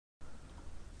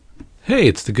Hey,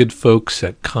 it's the good folks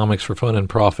at Comics for Fun and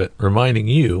Profit reminding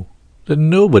you that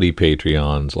nobody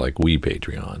Patreons like we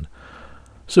Patreon.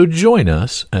 So join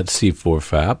us at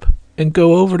C4FAP and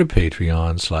go over to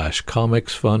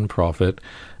Patreon/Comics Fun Profit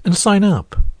and sign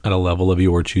up at a level of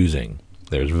your choosing.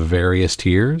 There's various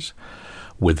tiers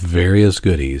with various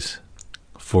goodies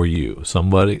for you.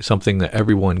 Something that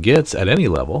everyone gets at any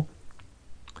level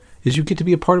is you get to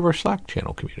be a part of our Slack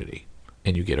channel community,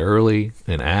 and you get early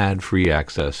and ad-free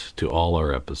access to all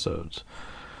our episodes.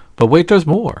 But wait, there's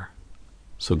more.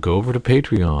 So go over to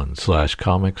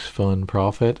Patreon/Comics Fun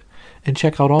Profit and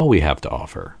check out all we have to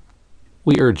offer.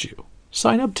 We urge you,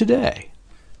 sign up today.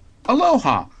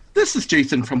 Aloha! This is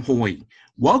Jason from Hawaii.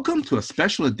 Welcome to a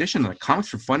special edition of the Comics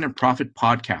for Fun and Profit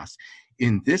podcast.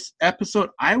 In this episode,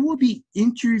 I will be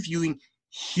interviewing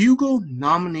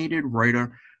Hugo-nominated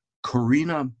writer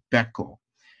Corinna Bechko.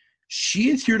 She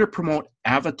is here to promote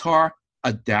Avatar: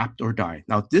 Adapt or Die.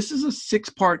 Now, this is a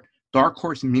 6-part Dark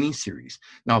Horse miniseries.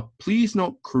 Now, please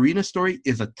note, Corinna's story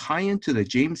is a tie-in to the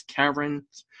James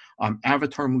Cameron's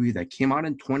Avatar movie that came out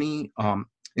in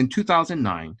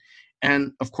 2009.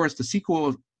 And of course, the sequel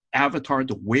of Avatar: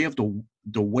 Way of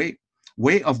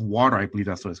Water, I believe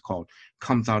that's what it's called,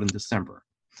 comes out in December.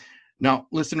 Now,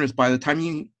 listeners, by the time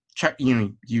you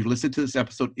listen to this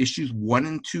episode, issues 1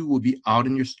 and 2 will be out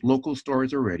in your local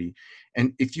stores already.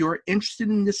 And if you are interested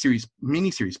in this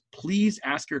miniseries, please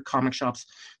ask your comic shops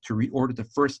to reorder the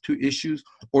first 2 issues,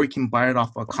 or you can buy it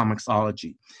off of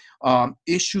Comixology.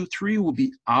 Issue 3 will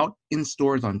be out in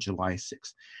stores on July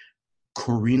 6th.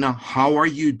 Corinna, how are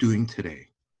you doing today?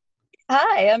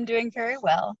 Hi, I'm doing very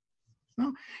well.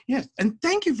 Oh, yes, and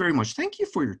thank you very much. Thank you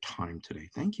for your time today.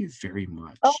 Thank you very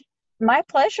much. Oh, my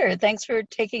pleasure. Thanks for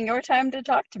taking your time to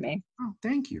talk to me. Oh,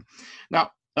 thank you.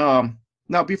 Now,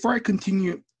 now before I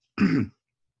continue, I'm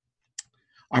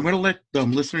going to let the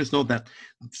listeners know that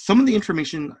some of the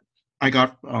information I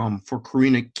got for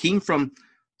Corinna came from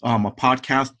a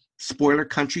podcast, Spoiler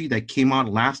Country, that came out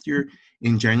last year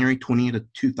in January 20th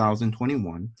of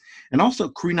 2021. And also,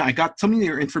 Corinna, I got some of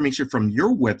your information from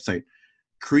your website,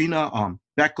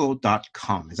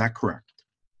 CorinnaBechko.com. Is that correct?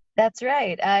 That's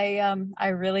right. I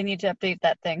really need to update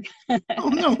that thing. Oh,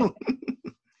 no.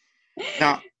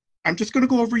 Now, I'm just going to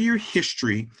go over your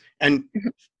history, and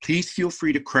please feel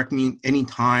free to correct me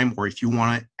anytime, or if you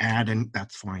want to add, and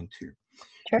that's fine too.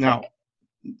 Terrific. Now,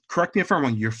 correct me if I'm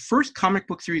wrong, your first comic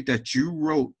book series that you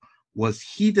wrote was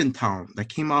Heathen Town, that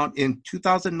came out in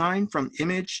 2009 from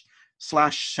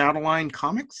Image/Shadowline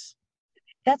Comics?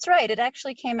 That's right. It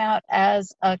actually came out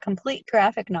as a complete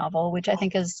graphic novel, which I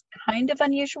think is kind of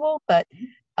unusual, but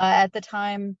at the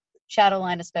time,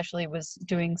 Shadowline especially was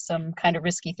doing some kind of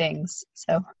risky things.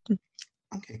 So,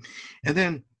 Okay. And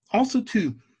then also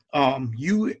too,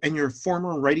 you and your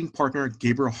former writing partner,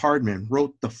 Gabriel Hardman,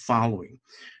 wrote the following: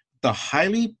 the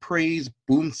highly praised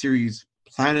Boom series,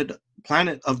 Planet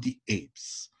of the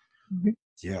Apes. Mhm.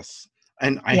 Yes.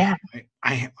 And Yeah.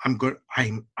 I'm good.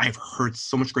 I've heard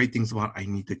so much great things about it. I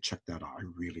need to check that out. I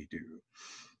really do.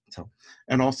 So,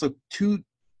 and also to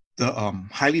the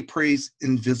highly praised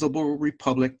Invisible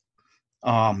Republic,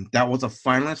 that was a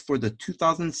finalist for the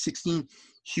 2016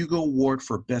 Hugo Award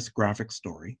for Best Graphic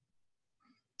Story.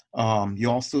 You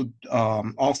also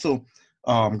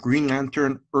Green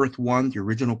Lantern Earth One, the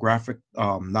original graphic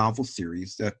novel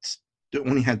series that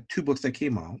only had 2 books that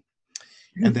came out,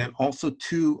 and then also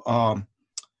 2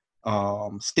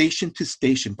 Station to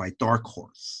Station by Dark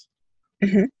Horse.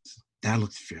 Mhm. That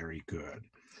looks very good.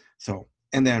 So,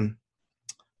 and then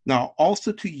now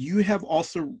also to you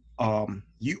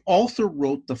also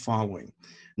wrote the following.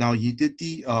 Now you did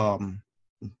the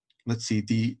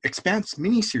the Expanse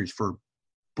miniseries for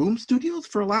Boom Studios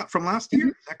from last year.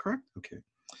 Mhm. Is that correct? Okay.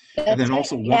 And That's then right.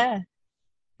 also one. Yeah.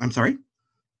 I'm sorry.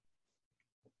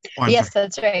 Oh, I'm sorry. Yes,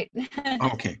 that's right.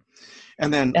 Okay.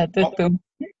 And then Yeah, the boom.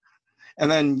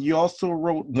 you also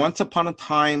wrote Once Upon a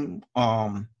Time,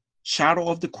 Shadow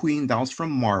of the Queen. That was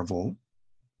from Marvel.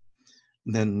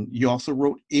 And then you also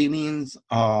wrote Aliens,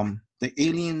 the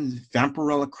Aliens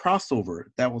Vampirella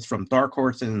crossover. That was from Dark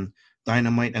Horse and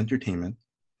Dynamite Entertainment.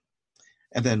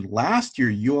 And then last year,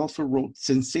 you also wrote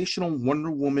Sensational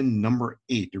Wonder Woman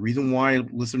 #8. The reason why,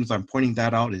 listeners, I'm pointing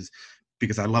that out is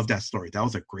because I love that story. That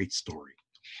was a great story.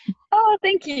 Oh,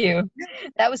 thank you.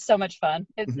 That was so much fun.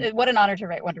 Mhm. What an honor to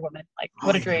write Wonder Woman. Like, Oh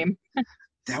what a yeah, dream.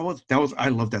 I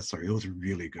love that story. It was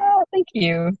really good. Oh, thank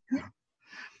you. Yeah.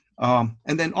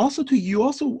 And then also too, you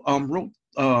also wrote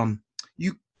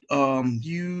you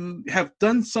you have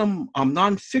done some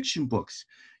nonfiction books.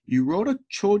 You wrote a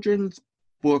children's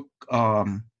book.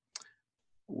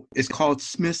 It's called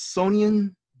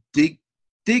Smithsonian Dig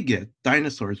Dig It,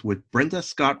 Dinosaurs with Brenda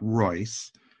Scott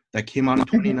Royce that came out in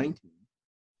 2019.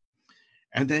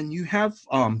 And then you have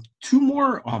two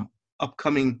more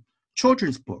upcoming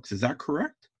children's books. Is that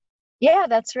correct? Yeah,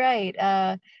 that's right.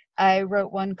 I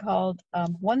wrote one called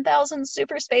 1000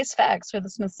 Super Space Facts for the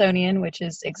Smithsonian, which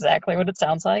is exactly what it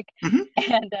sounds like. Mhm.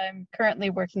 And I'm currently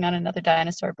working on another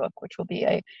dinosaur book, which will be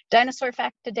a dinosaur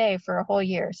fact a day for a whole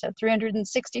year. So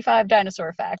 365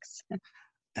 dinosaur facts.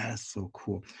 That is so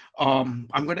cool.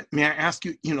 May I ask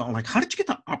you, like, how did you get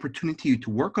the opportunity to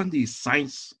work on these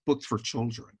science books for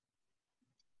children?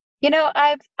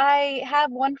 I have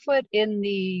one foot in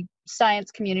the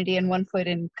science community and one foot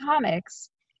in comics.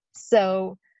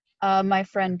 So my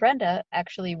friend Brenda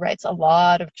actually writes a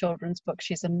lot of children's books.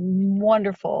 She's a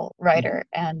wonderful writer.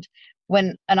 And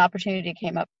when an opportunity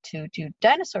came up to do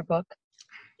dinosaur book,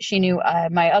 she knew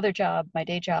my other job, my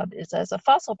day job, is as a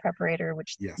fossil preparator,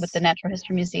 which with the Yes. Natural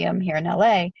History Museum here in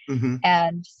LA. Hmm.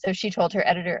 And so she told her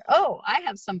editor, "Oh, I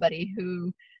have somebody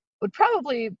who would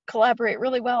probably collaborate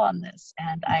really well on this."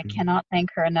 And I cannot thank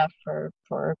her enough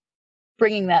for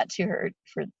bringing that to her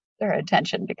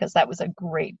attention, because that was a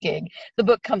great gig. The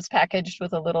book comes packaged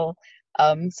with a little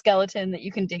skeleton that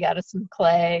you can dig out of some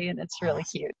clay, and it's really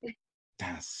cute.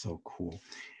 That's so cool.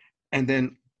 And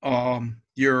then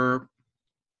your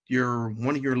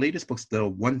one of your latest books, the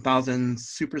 1000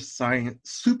 Super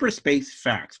Space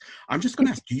Facts. I'm just going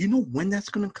to ask, do you know when that's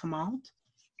going to come out?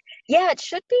 Yeah, it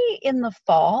should be in the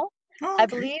fall. Oh, I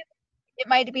okay. believe it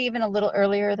might be even a little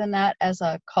earlier than that as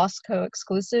a Costco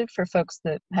exclusive for folks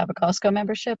that have a Costco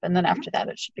membership. And then after that,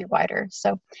 it should be wider.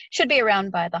 So should be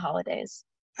around by the holidays.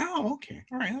 Oh, okay.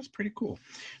 All right. That's pretty cool.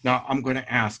 Now, I'm going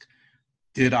to ask,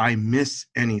 did I miss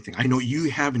anything? I know you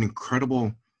have an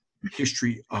incredible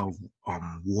history of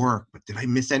work, but did I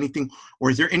miss anything?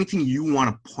 Or is there anything you want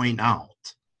to point out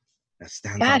that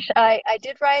stands out? Gosh, I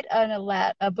did write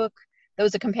a book that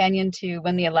was a companion to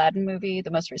when the Aladdin movie,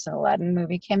 the most recent Aladdin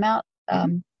movie, came out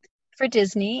for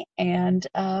Disney. And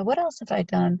what else have I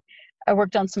done? I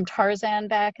worked on some Tarzan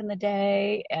back in the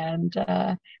day, and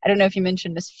I don't know if you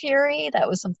mentioned Miss Fury. That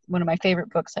was one of my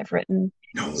favorite books I've written.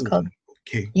 No. It's called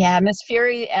Okay. Miss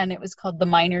Fury, and it was called The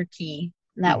Minor Key.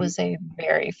 And that was a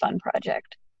very fun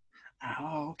project.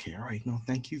 Oh, okay. All right. No,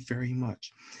 thank you very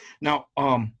much. Now,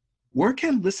 where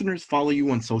can listeners follow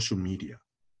you on social media?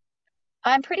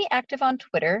 I'm pretty active on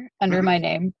Twitter under my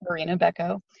name, Marina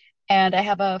Becco. And I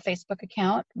have a Facebook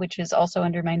account, which is also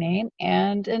under my name,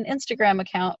 and an Instagram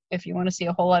account if you want to see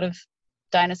a whole lot of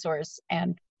dinosaurs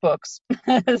and books.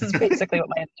 This is basically what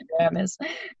my Instagram is.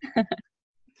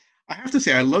 I have to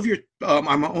say, I love your.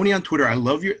 I'm only on Twitter. I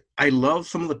love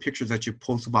some of the pictures that you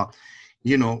post about,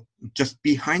 just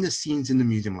behind the scenes in the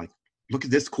museum. Like, look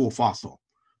at this cool fossil.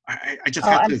 I just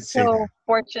have to say that.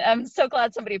 Fortunate. I'm so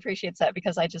glad somebody appreciates that,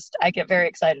 because I get very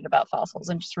excited about fossils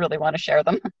and just really want to share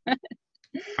them.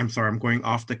 I'm sorry, I'm going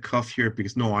off the cuff here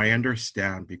because no, I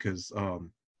understand because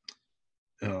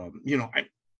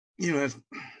as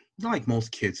like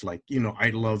most kids, like I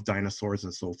love dinosaurs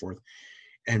and so forth,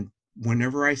 and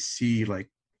whenever I see like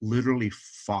literally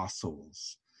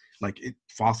fossils,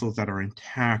 fossils that are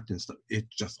intact and stuff, it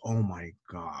just, oh my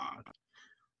God,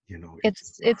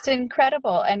 It's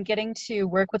incredible, and getting to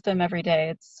work with them every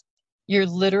day. You're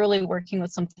literally working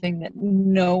with something that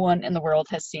no one in the world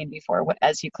has seen before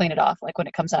as you clean it off, like when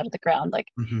it comes out of the ground. Like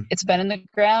it's been in the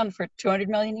ground for 200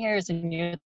 million years and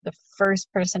you're the first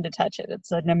person to touch it.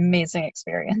 It's an amazing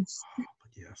experience.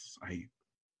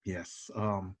 Yes.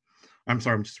 I'm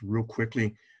sorry, I'm just real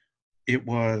quickly. It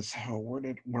was,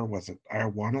 where was it?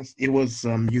 It was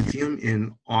a museum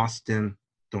in Austin.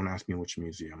 Don't ask me which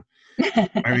museum.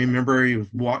 I remember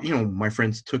my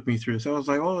friends took me through. So I was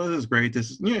like, oh, this is great. This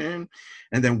is, yeah.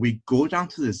 And then we go down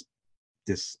to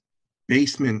this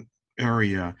basement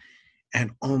area,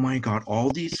 and oh my God,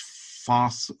 all these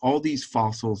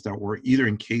fossils that were either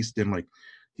encased in like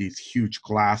these huge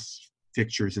glass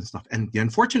fixtures and stuff. And the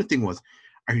unfortunate thing was,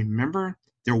 I remember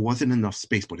there wasn't enough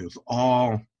space, but it was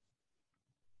all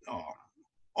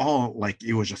like,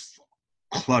 it was just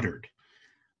cluttered.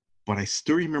 But I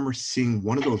still remember seeing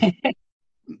one of those,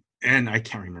 and I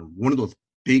can't remember, one of those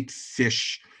big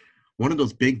fish, one of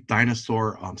those big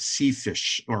dinosaur sea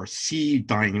fish or sea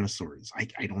dinosaurs. I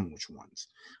don't know which ones,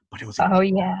 but it was. Oh,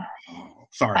 yeah. Oh,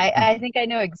 sorry. I think I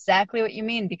know exactly what you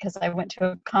mean, because I went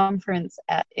to a conference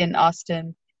in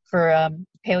Austin for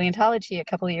paleontology a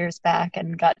couple of years back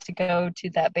and got to go to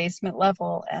that basement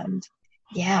level. And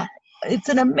yeah, it's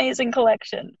an amazing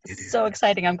collection. It's so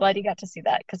exciting. I'm glad you got to see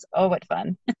that, because what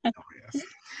fun. Oh, yes.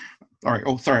 All right.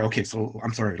 Oh, sorry. Okay. So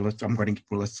I'm sorry.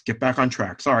 Let's get back on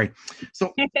track. Sorry.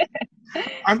 So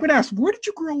I'm going to ask, where did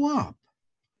you grow up?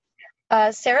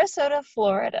 Sarasota,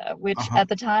 Florida, which Uh-huh. at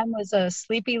the time was a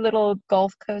sleepy little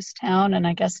Gulf Coast town, and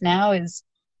I guess now is,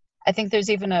 I think there's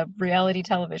even a reality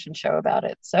television show about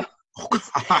it. So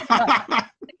it's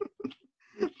not,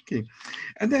 Okay.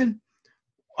 And then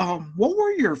what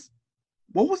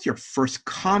was your first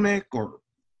comic or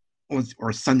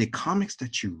Sunday comics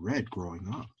that you read growing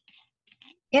up?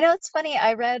 it's funny.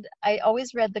 I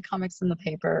always read the comics in the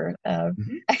paper.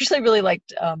 Mhm. I actually really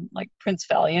liked like Prince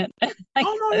Valiant, like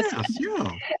Oh no, those yes,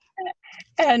 yeah.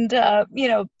 and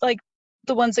like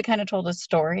the ones that kind of told a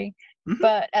story. Hmm.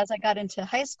 But as I got into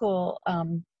high school,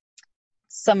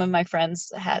 some of my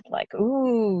friends had like,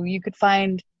 ooh, you could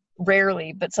find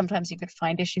rarely, but sometimes you could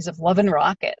find issues of Love and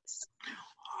Rockets.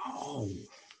 Oh,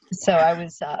 So I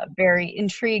was very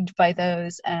intrigued by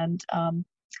those, and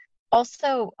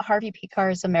also Harvey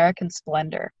Picar's American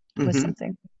Splendor was wow.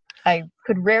 something I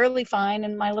could rarely find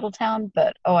in my little town,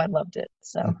 but oh, I loved it.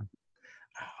 So.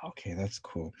 Hmm. Okay, that's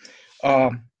cool.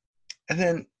 Um, and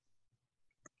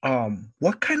then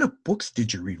what kind of books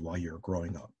did you read while you were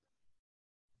growing up?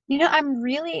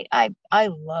 I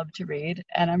love to read,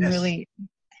 and I'm Yes. really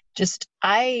just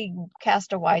I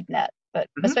cast a wide net, but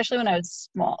Hmm. especially when I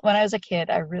was a kid,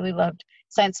 I really loved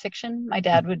science fiction. My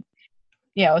dad would,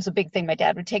 it was a big thing. My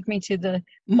dad would take me to the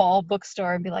mall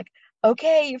bookstore and be like,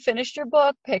 "Okay, you finished your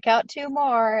book, pick out two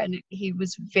more." And he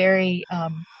was very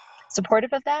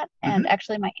supportive of that. And Hmm.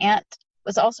 actually, my aunt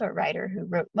was also a writer who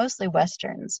wrote mostly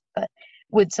westerns, but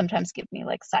would sometimes give me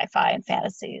like sci-fi and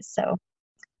fantasies. So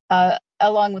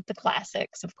along with the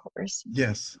classics, of course,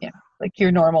 Yes. like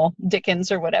your normal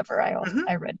Dickens or whatever. Hmm.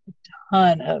 I read a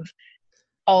ton of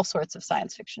all sorts of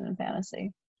science fiction and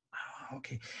fantasy.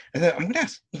 Okay. And then I'm gonna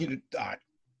ask you.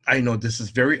 I know this is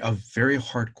a very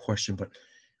hard question, but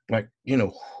like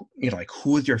like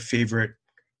who is your favorite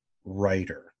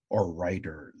writer or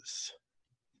writers?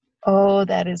 Oh,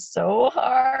 that is so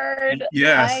hard.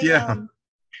 Yes. I Yeah.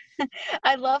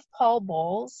 I love Paul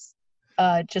Bowles,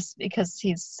 just because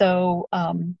he's so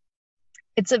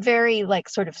it's a very like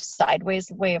sort of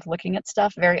sideways way of looking at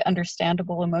stuff, very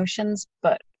understandable emotions,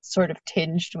 but sort of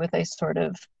tinged with a sort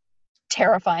of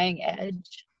terrifying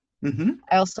edge. Hmm.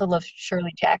 I also love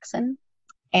Shirley Jackson,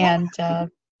 Oh. and the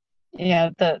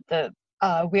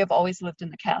We Have Always Lived in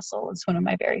the Castle is one of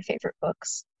my very favorite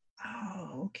books.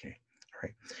 Oh, okay. All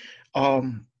right.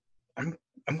 Um, I'm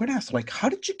I'm going to ask, like, how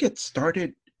did you get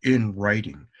started in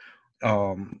writing?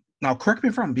 Now, correct me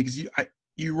if I'm wrong, because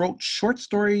you wrote short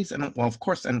stories and well, of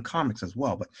course, and comics as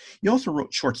well, but you also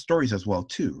wrote short stories as well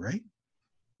too, right?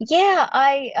 Yeah,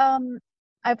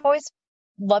 I've always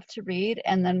loved to read,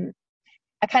 and then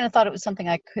I kind of thought it was something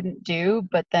I couldn't do,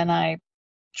 but then I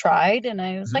tried and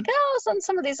I was like, Hmm. oh, I'll send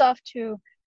some of these off to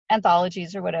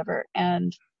anthologies or whatever.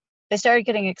 And they started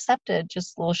getting accepted,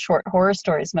 just little short horror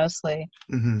stories mostly.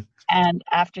 Hmm. And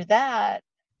after that,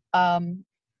 um,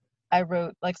 I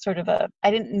wrote like sort of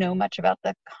I didn't know much about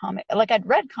the comic. Like I'd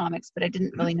read comics, but I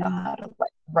didn't really know how to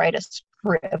like write a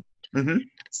script. Hmm.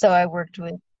 So I worked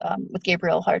with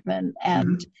Gabriel Hartman,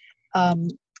 and Hmm. um,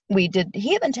 we did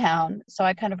Heathen Town. So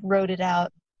I kind of wrote it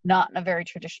out, not in a very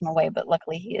traditional way, but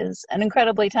luckily he is an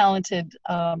incredibly talented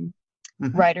Hmm.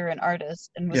 writer and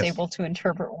artist, and was Yes. able to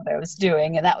interpret what I was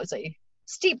doing. And that was a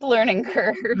steep learning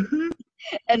curve, Hmm.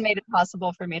 and made it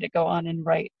possible for me to go on and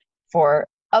write for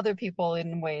other people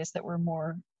in ways that were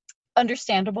more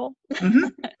understandable. Hmm.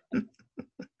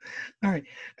 All right.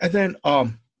 And then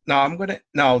now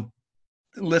now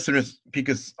listeners,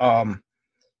 because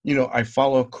I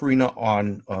follow Karina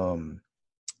on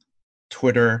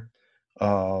Twitter.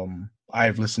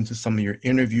 I've listened to some of your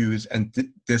interviews, and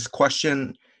this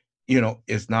question,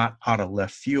 is not out of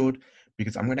left field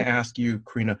because I'm going to ask you,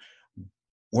 Karina,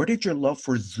 where did your love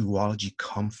for zoology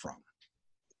come from?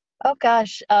 Oh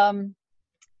gosh,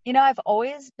 I've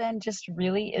always been just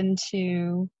really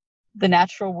into the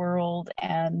natural world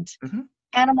and Hmm.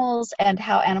 animals and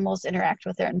how animals interact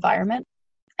with their environment.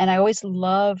 And I always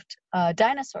loved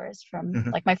dinosaurs. From Hmm.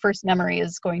 like my first memory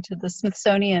is going to the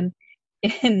Smithsonian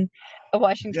in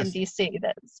Washington Yes. D.C.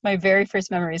 That's my very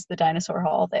first memory, is the dinosaur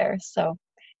hall there. So,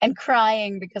 and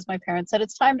crying because my parents said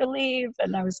it's time to leave,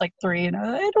 and I was like 3, and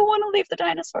I don't want to leave the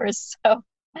dinosaurs. So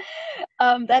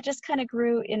that just kind of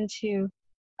grew into,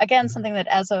 again, Hmm. something that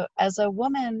as a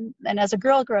woman and as a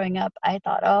girl growing up, I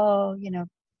thought, oh,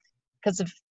 because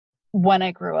of when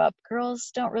I grew up,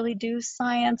 girls don't really do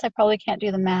science. I probably can't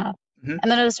do the math. Hmm.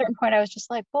 And then at a certain point, I was just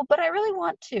like, well, but I really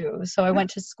want to. So I Yeah. went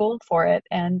to school for it,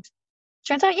 and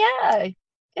turns out, yeah,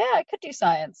 I could do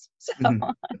science. So, Hmm.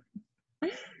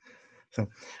 So,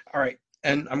 all right,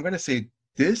 and I'm going to say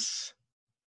this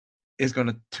is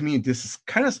going to me, this is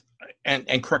kind of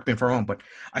and correct me if I'm wrong, but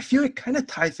I feel it kind of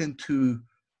ties into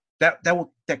that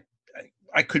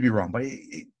I could be wrong, but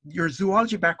your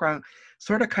zoology background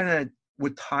sort of kind of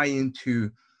would tie into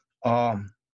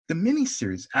um, the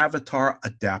miniseries Avatar: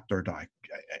 Adapt or Die.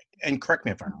 And correct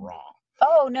me if I'm wrong.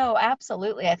 Oh no,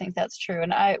 absolutely. I think that's true.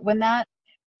 And when that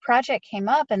project came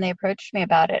up and they approached me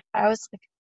about it, I was like,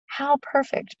 how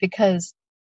perfect, because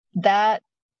that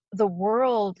the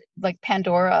world, like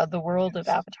Pandora, the world of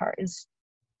Yes. Avatar is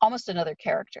almost another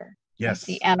character. Like Yes.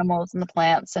 the animals and the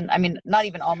plants, and I mean, not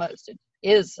even almost, it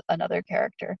is another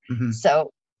character. Hmm.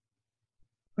 So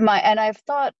and I've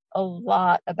thought a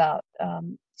lot about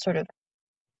sort of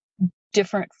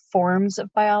different forms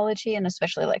of biology, and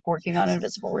especially like working on Yes.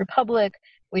 Invisible Republic,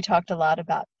 we talked a lot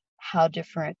about how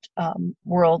different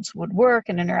worlds would work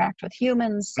and interact with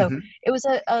humans. So Hmm. it was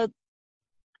a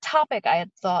topic I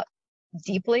had thought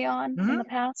deeply on in Hmm. the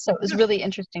past. So it was Yes. really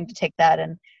interesting to take that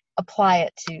and apply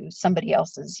it to somebody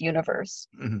else's universe.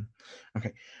 Hmm.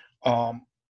 Okay. Um,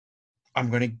 I'm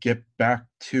gonna get back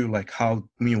to like how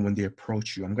when they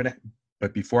approach you.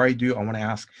 But before I do, I want to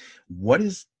ask, what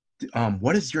is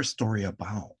what is your story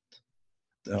about?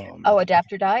 Oh, Um,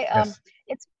 Adapt or Die. yes.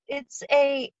 It's it's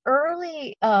a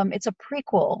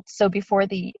prequel, so before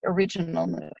the original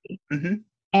movie, Hmm.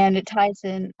 and it ties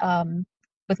in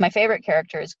with my favorite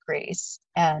character is Grace,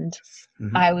 and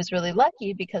Hmm. I was really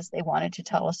lucky because they wanted to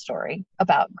tell a story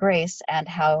about Grace and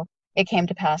how it came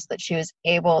to pass that she was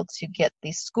able to get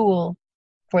the school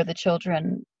for the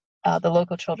children, the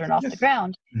local children, off the Yes.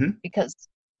 ground, Hmm. because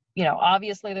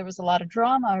obviously there was a lot of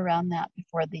drama around that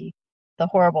before the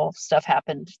horrible stuff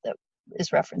happened that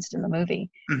is referenced in the movie.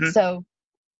 Hmm. So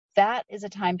that is a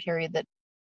time period that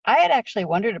I had actually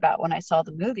wondered about when I saw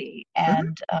the movie, Hmm.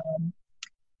 and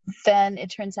then it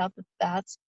turns out that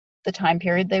that's the time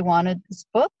period they wanted this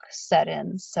book set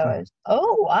in. So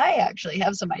I actually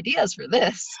have some ideas for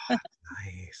this.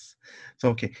 Nice. So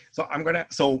okay. So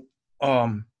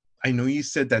um I know you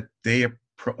said that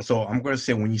so I'm gonna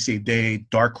say when you say they,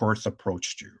 Dark Horse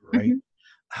approached you, right? Mhm.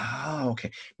 Ah,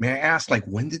 okay. May I ask, like,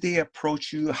 when did they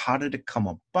approach you? How did it come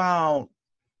about?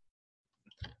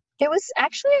 It was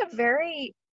actually a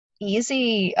very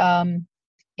easy,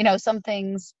 some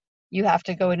things you have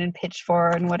to go in and pitch for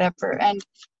and whatever. And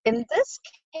in this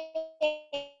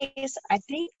case, I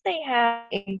think they had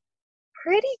a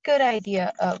pretty good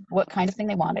idea of what kind of thing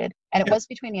they wanted. And it Yeah. was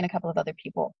between me and a couple of other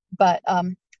people. But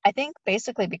I think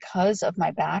basically because of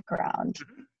my background,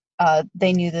 Mhm.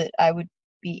 they knew that I would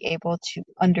be able to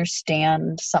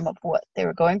understand some of what they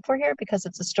were going for here, because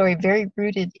it's a story very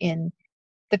rooted in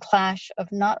the clash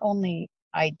of not only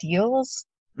ideals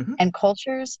Mhm. and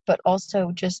cultures, but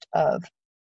also just of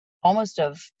almost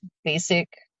of basic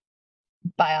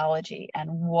biology and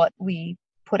what we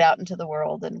put out into the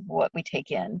world and what we take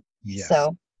in. Yes.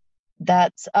 So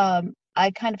that's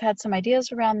I kind of had some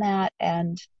ideas around that,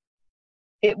 and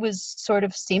it was sort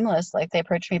of seamless. Like they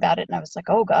approached me about it and I was like,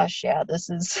 oh gosh, yeah, this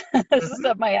is this is Mhm.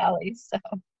 up my alley. So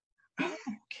Oh,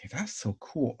 okay, that's so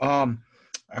cool. I'm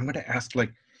gonna ask,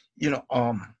 like, you know,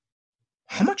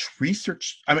 how much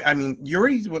research? I mean, you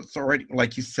already was already,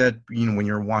 like you said, when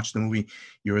you're watching the movie,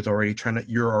 you're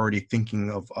already thinking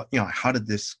of, how did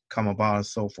this come about and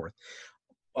so forth.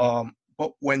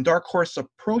 But when Dark Horse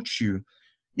approached you,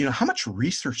 how much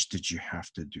research did you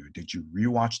have to do? Did you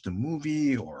rewatch the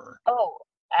movie or? oh,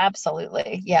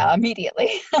 absolutely. Yeah,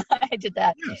 immediately. I did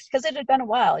that Yes. because it had been a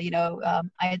while. I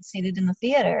had seen it in the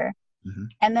theater, Hmm.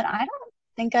 and then I don't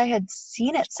think I had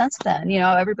seen it since then.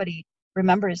 Everybody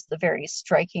remembers the very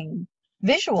striking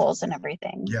visuals and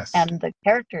everything, Yes. and the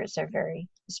characters are very,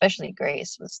 especially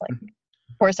Grace was like, Mhm.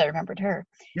 of course I remembered her.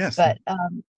 Yes. But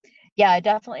yeah,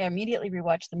 I immediately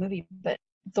rewatched the movie, but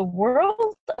the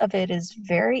world of it is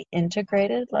very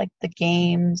integrated, like the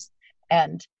games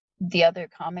and the other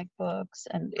comic books,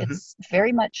 and Hmm. it's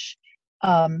very much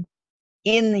um,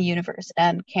 in the universe.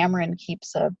 And Cameron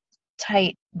keeps a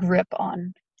tight grip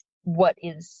on what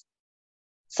is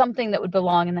something that would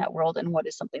belong in that world and what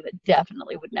is something that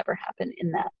definitely would never happen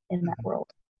in that Hmm. world.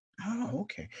 Oh,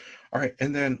 okay. All right.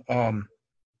 And then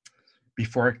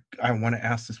before I want to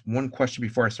ask this one question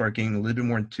before I start getting a little bit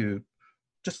more into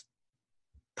just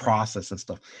process and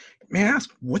stuff. May I ask,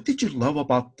 what did you love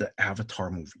about the Avatar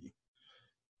movie?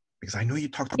 Because I know you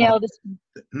talked You about. know, this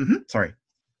Sorry.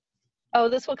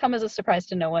 this will come as a surprise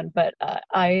to no one, but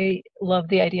I love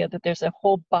the idea that there's a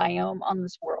whole biome on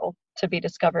this world to be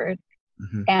discovered.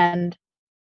 Hmm. And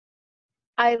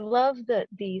I love that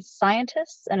the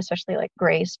scientists, and especially like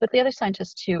Grace, but the other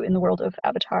scientists too in the world of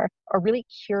Avatar, are really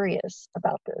curious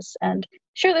about this. And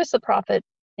sure, there's the prophet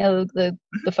you know,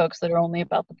 the folks that are only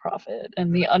about the profit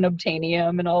and the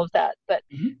unobtainium and all of that. But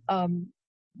Mhm.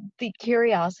 the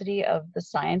curiosity of the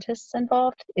scientists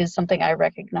involved is something I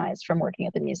recognize from working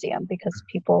at the museum, because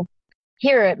people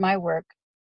here at my work,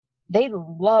 they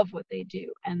love what they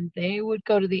do and they would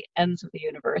go to the ends of the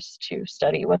universe to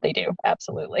study what they do.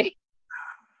 Absolutely.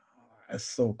 That's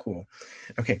so cool.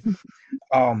 Okay.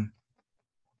 Um,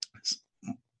 s-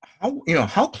 how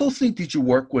how closely did you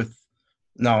work with?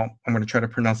 Now I'm going to try to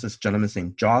pronounce this gentleman's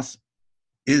name, Joss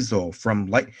Izzo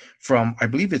from I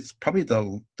believe it's probably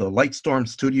the Lightstorm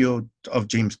studio of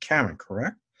James Cameron,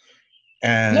 correct?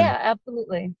 And Yeah,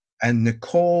 absolutely.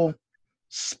 Nicole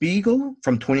Spiegel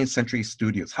from 20th Century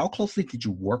Studios. How closely did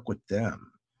you work with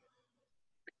them?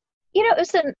 You know,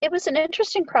 it was an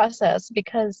interesting process,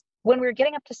 because when we were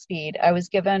getting up to speed, I was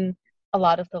given a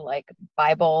lot of the like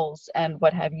Bibles and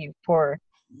what have you for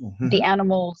the Mm-hmm.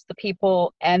 animals, the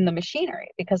people, and the machinery,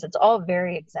 because it's all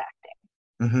very exacting.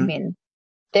 I Mm-hmm. mean,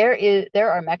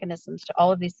 there are mechanisms to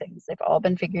all of these things. They've all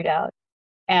been figured out,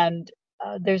 and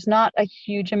there's not a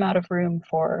huge amount of room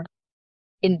for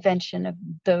invention of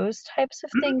those types of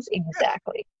Mm-hmm. things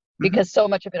exactly, Mm-hmm. because so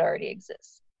much of it already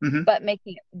exists. Mm-hmm. But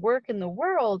making it work in the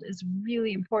world is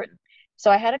really important. So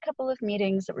I had a couple of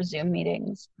meetings that were Zoom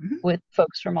meetings Mm-hmm. with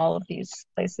folks from all of these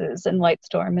places and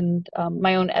Lightstorm and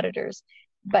my own editors.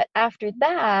 But after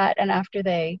that, and after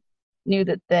they knew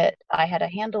that I had a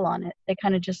handle on it, they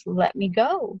kind of just let me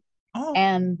go Oh.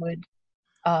 and would,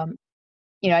 um,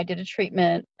 I did a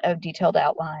treatment, a detailed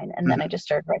outline, and then I Mm-hmm. just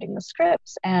started writing the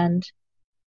scripts. And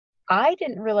I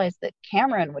didn't realize that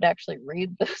Cameron would actually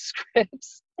read the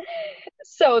scripts.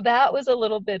 So that was a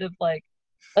little bit of like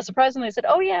a surprise when they said,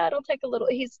 "Oh yeah,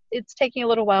 it's taking a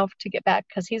little while to get back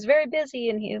because he's very busy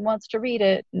and he wants to read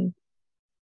it." And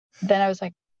then I was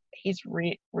like, "He's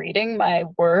reading my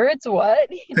words? What?"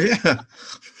 Yeah.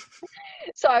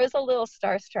 So I was a little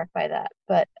starstruck by that,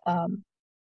 but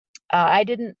I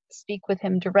didn't speak with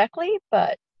him directly,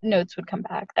 but notes would come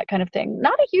back, that kind of thing.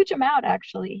 Not a huge amount,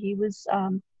 actually. He was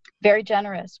very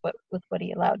generous with what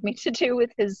he allowed me to do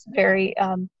with his very,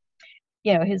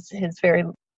 his very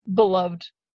beloved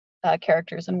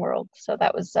characters and world. So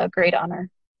that was a great honor.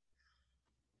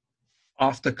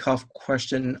 Off the cuff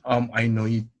question. I know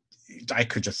you. I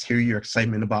could just hear your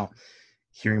excitement about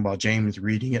hearing about James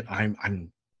reading it.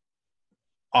 I'm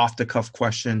off the cuff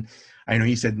question. I know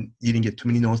you said you didn't get too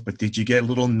many notes, but did you get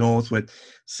little notes with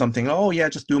something? Oh yeah,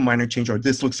 just do a minor change, or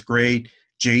this looks great,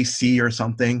 JC or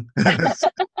something. I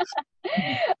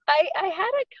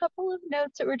had a couple of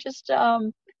notes that were just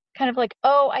kind of like,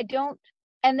 oh, I don't,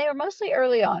 and they were mostly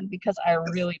early on because I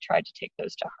really tried to take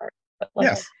those to heart. But like,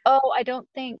 Yes. oh, I don't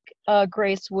think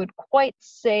Grace would quite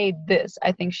say this.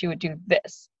 I think she would do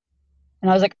this. And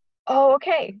I was like, oh,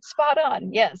 okay, spot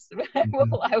on. Yes, Mhm. I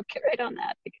will get right on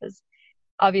that, because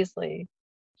obviously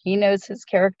he knows his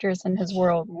characters and his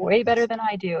world way better than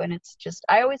I do. And it's just,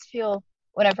 I always feel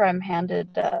whenever I'm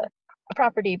handed a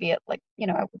property, be it like,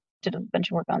 I did a bunch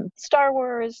of work on Star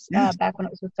Wars Yes. back when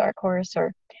it was with Dark Horse,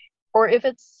 or if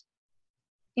it's,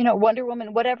 Wonder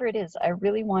Woman, whatever it is, I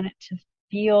really want it to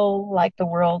feel like the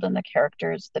world and the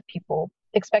characters that people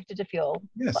expected to feel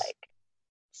Yes. like.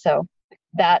 So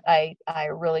that I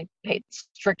really paid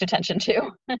strict attention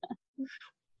to.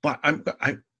 But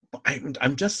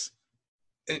I'm just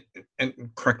and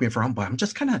correct me if I'm wrong, but I'm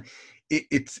just kind of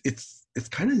it's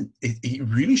kind of it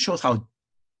really shows how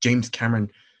James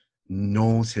Cameron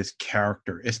knows his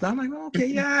character. It's not like, "Oh, okay,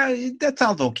 yeah, that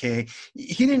sounds okay."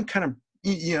 He didn't kind of,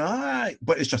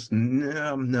 but it's just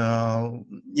no, no,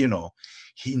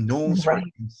 he knows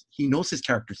Right. he knows his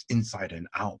characters inside and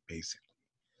out, basically.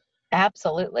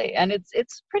 Absolutely. And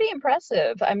it's pretty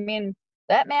impressive. I mean,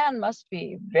 that man must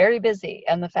be very busy,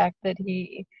 and the fact that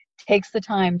he takes the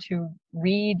time to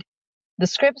read the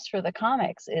scripts for the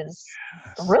comics is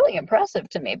Yes, really impressive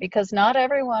to me, because not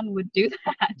everyone would do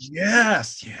that.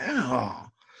 yes, yeah.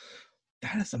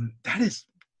 That is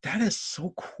that is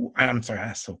so cool. I'm sorry,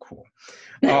 that's so cool.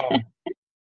 Um,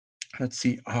 let's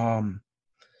see. I'm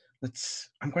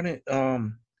gonna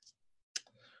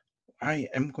I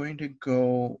am going to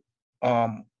go.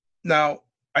 Um, now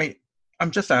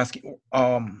I'm just asking.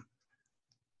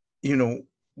 You know,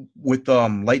 with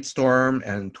Lightstorm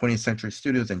and 20th Century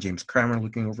Studios and James Cameron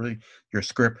looking over your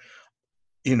script.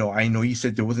 I know you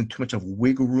said there wasn't too much of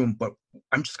wiggle room, but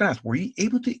I'm just gonna ask: were you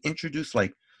able to introduce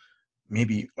like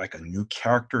maybe like a new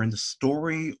character in the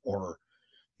story, or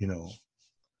you know?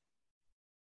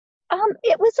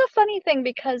 It was a funny thing,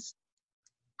 because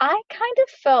I kind of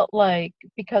felt like,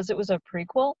 because it was a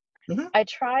prequel, Mhm. I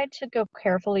tried to go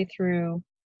carefully through.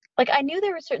 Like, I knew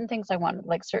there were certain things I wanted,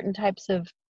 like certain types of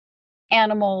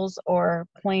animals or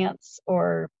plants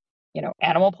or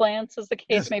animal plants, as the case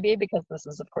Yes. may be, because this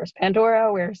is of course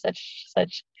Pandora, where such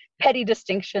petty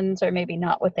distinctions are maybe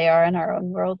not what they are in our own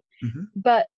world. Hmm.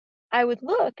 But I would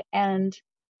look, and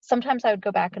sometimes I would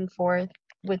go back and forth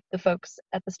with the folks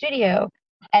at the studio,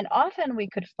 and often we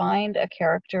could find a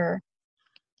character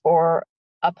or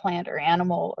a plant or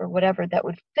animal or whatever that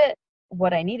would fit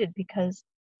what I needed, because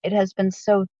it has been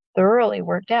so thoroughly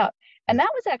worked out. And Yes.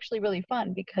 that was actually really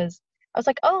fun, because I was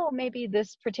like, oh, maybe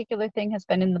this particular thing has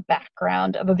been in the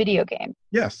background of a video game.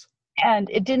 Yes. And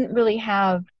it didn't really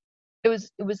have, it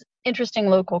was interesting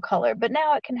local color, but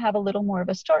now it can have a little more of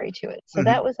a story to it. So Hmm.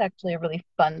 that was actually a really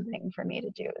fun thing for me to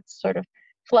do. It's sort of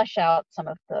flesh out some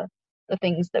of the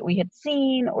things that we had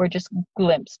seen or just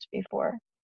glimpsed before.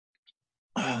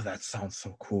 Oh, that sounds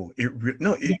so cool.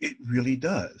 No, Yeah, it really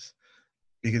does,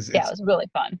 because yeah, it it's, was really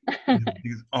fun.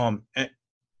 because,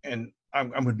 and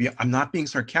I'm not being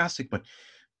sarcastic, but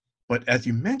as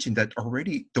you mentioned, that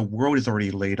already the world is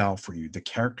already laid out for you. The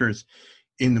characters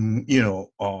in the,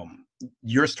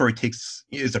 your story takes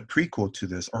is a prequel to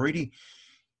this already,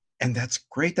 and that's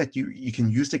great that you can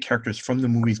use the characters from the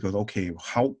movies. Goes, okay,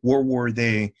 how where were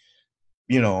they?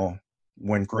 You know,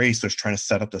 when Grace was trying to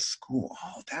set up the school.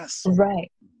 Oh, that's so.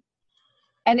 Right.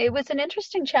 And it was an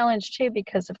interesting challenge too,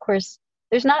 because of course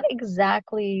there's not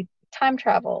exactly time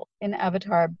travel in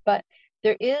Avatar, but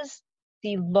there is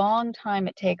the long time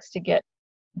it takes to get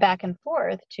back and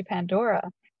forth to Pandora.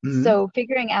 Mhm. So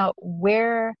figuring out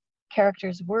where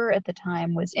characters were at the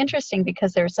time was interesting,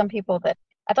 because there were some people that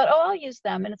I thought, oh, I'll use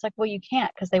them. And it's like, well, you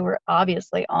can't, because they were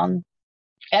obviously on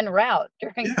en route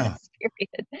during Yeah. this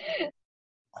period.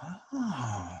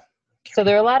 Oh, So okay.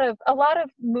 there are a lot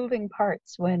of moving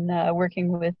parts when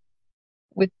working with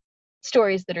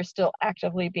stories that are still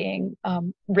actively being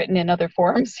written in other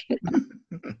forms.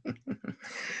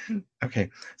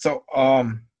 Okay. So,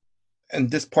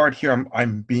 and this part here,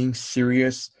 I'm being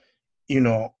serious. You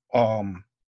know,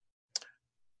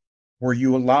 were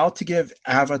you allowed to give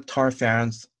Avatar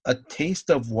fans a taste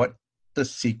of what the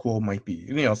sequel might be?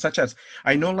 Such as,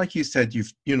 I know, like you said,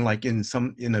 like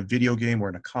in a video game or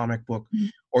in a comic book,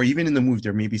 or even in the movie,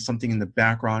 there may be something in the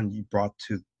background you brought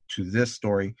to this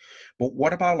story. But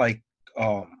what about, like,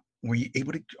 are you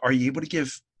able to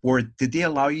give, or did they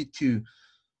allow you to,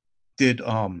 did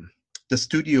the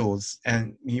studios,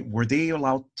 and were they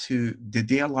allowed to, did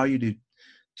they allow you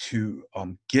to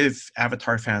give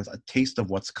Avatar fans a taste of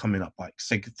what's coming up? Like,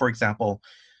 say, for example,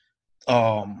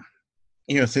 um,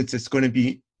 since it's going to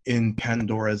be in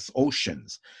Pandora's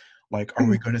oceans, like, are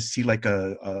we going to see like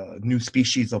a new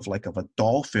species of, like, of a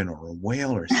dolphin or a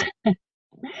whale or something?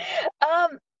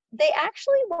 um, they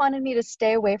actually wanted me to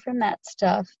stay away from that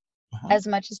stuff Uh-huh. as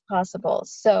much as possible.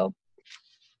 So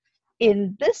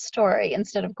in this story,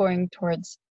 instead of going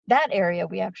towards that area,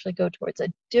 we actually go towards a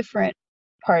different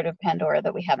part of Pandora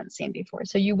that we haven't seen before.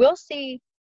 So you will see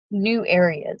new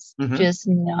areas, Hmm. just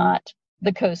not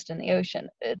the coast and the ocean.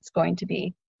 It's going to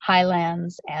be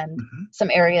highlands and Hmm.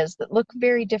 some areas that look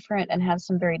very different and have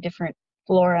some very different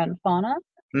flora and fauna.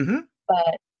 Hmm.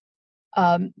 But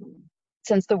um,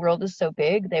 since the world is so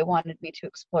big, they wanted me to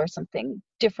explore something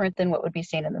different than what would be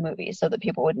seen in the movie, so that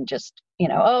people wouldn't just,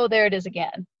 oh, there it is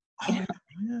again. You Oh, know,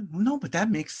 yeah. No, but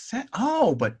that makes sense.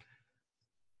 Oh, but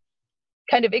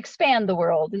kind of expand the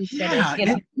world instead of,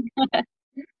 yeah,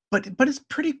 but it's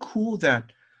pretty cool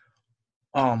that,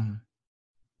 um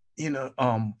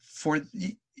for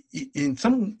in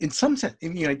some sense,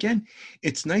 again,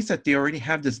 it's nice that they already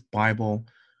have this Bible,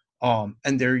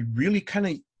 and they're really kind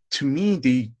of, to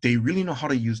me, they really know how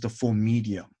to use the full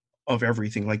medium of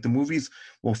everything. Like, the movies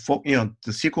the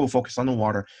sequel will focus on the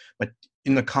water, but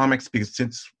in the comics, because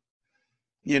since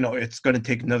it's going to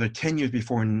take another 10 years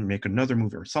before we make another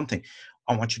movie or something,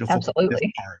 I want you to focus on this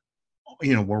absolutely. part,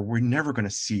 where we're never going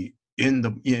to see in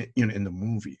the in the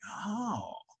movie.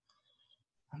 Oh,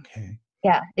 okay.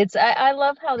 Yeah, I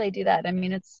love how they do that. I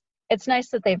mean, it's nice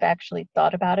that they've actually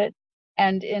thought about it.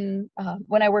 And in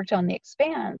when I worked on The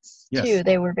Expanse Yes. too,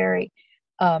 they were very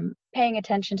paying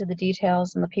attention to the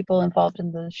details, and the people involved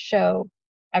in the show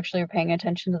actually were paying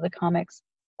attention to the comics.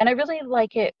 And I really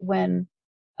like it when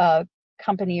a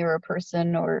company or a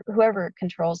person or whoever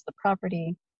controls the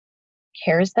property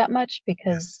cares that much,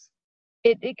 because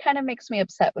Yes. it kind of makes me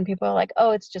upset when people are like, oh,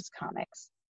 it's just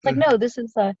comics. It's like, Mhm. no, this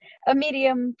is a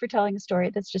medium for telling a story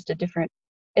that's just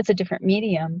it's a different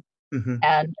medium. Mhm.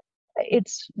 And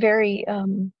it's very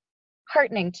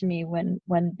heartening to me when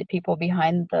the people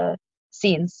behind the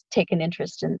scenes take an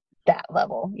interest in that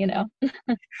level.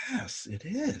 Yes, it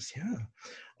is. Yeah.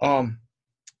 Um,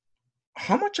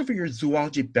 how much of your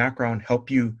zoology background help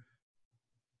you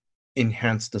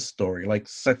enhance the story? Like,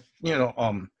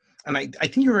 and I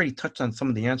think you already touched on some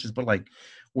of the answers, but like,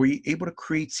 were you able to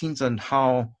create scenes on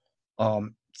how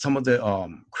some of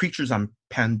the creatures on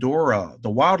Pandora, the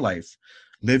wildlife,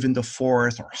 live in the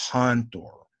forest or hunt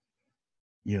or,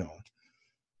 you know?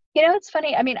 It's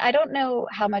funny. I mean, I don't know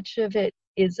how much of it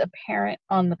is apparent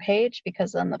on the page,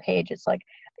 because on the page it's like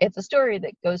it's a story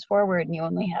that goes forward and you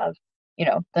only have,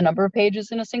 the number of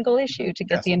pages in a single issue to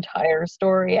get Yes. the entire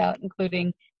story out,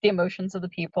 including the emotions of the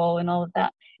people and all of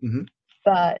that. Mm-hmm.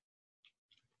 But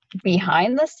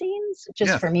behind the scenes,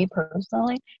 just Yes. for me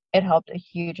personally, it helped a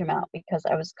huge amount, because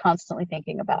I was constantly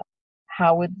thinking about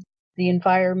how would the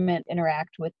environment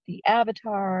interact with the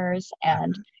avatars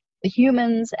and the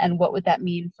humans, and what would that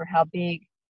mean for how big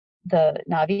the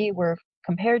Navi were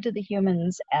compared to the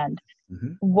humans, and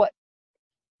Mm-hmm. what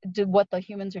the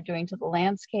humans are doing to the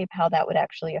landscape, how that would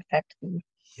actually affect the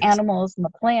Yes. animals and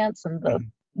the plants and the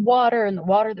water, and the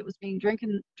water that was being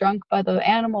drunk by the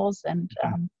animals. And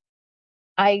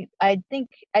I think,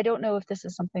 I don't know if this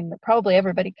is something that probably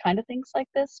everybody kind of thinks like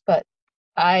this, but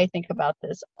I think about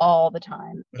this all the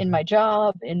time in my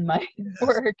job, in my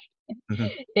work, Mm-hmm.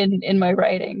 in my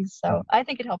writing. So I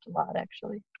think it helped a lot,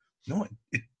 actually. No,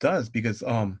 it does, because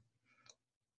in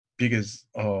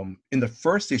the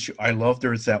first issue, I love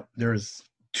there's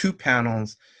two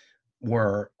panels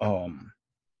where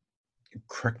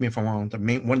correct me if I'm wrong,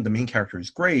 one of the main characters,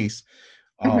 Grace,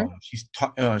 they're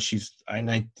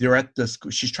at the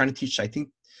school, she's trying to teach, I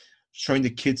think, showing the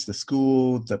kids the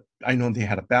school, I know they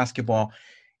had a basketball,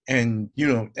 and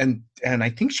and I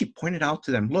think she pointed out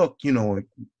to them, look,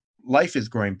 life is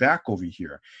growing back over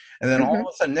here. And then all of a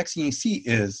sudden, next thing you see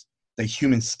is the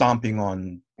human stomping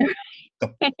on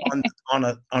the on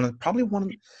a probably one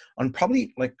on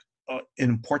probably like an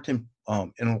important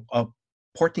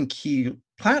key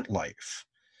plant life.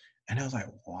 And I was like,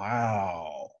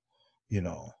 wow, you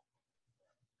know.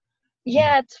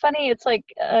 Yeah, it's funny. It's like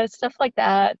stuff like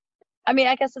that. I mean,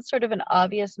 I guess it's sort of an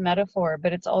obvious metaphor,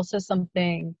 but it's also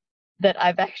something that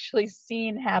I've actually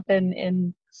seen happen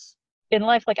in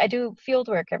life. Like, I do field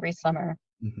work every summer,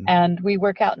 and we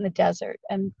work out in the desert,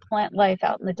 and plant life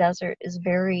out in the desert is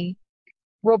very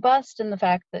robust in the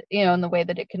fact that, in the way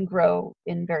that it can grow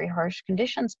in very harsh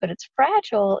conditions, but it's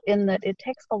fragile in that it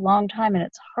takes a long time, and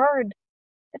it's hard.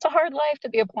 It's a hard life to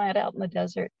be a plant out in the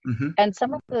desert. And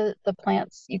some of the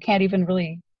plants, you can't even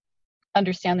really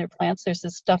understand their plants. There's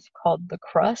this stuff called the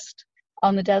crust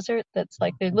on the desert that's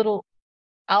like their little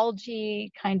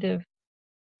algae kind of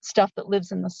stuff that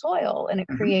lives in the soil, and it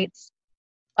creates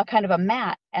a kind of a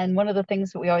mat. And one of the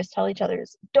things that we always tell each other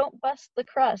is, don't bust the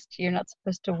crust. You're not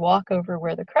supposed to walk over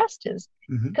where the crust is,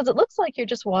 because it looks like you're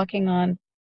just walking on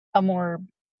a more,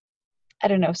 I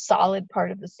don't know, solid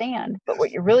part of the sand. But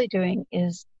what you're really doing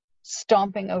is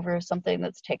stomping over something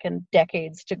that's taken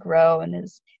decades to grow, and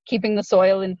is keeping the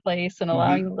soil in place and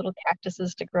allowing the little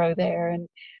cactuses to grow there. And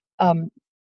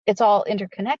it's all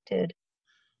interconnected.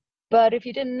 But if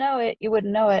you didn't know it, you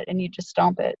wouldn't know it, and you just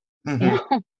stomp it.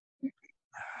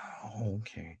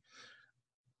 Okay.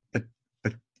 But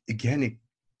again,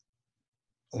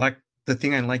 like, the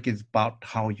thing I like is about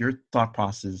how your thought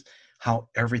process, how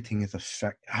everything is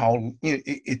how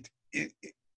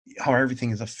how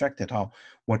everything is affected, how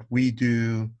what we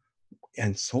do,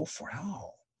 and so forth.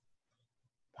 Oh,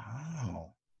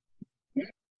 wow.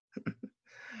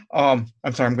 I'm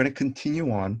sorry, I'm going to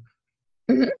continue on.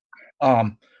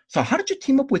 So how did you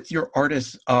team up with your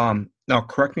artist? Now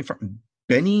correct me if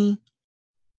Benny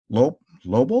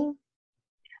Lobo?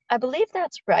 I believe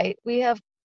that's right. We have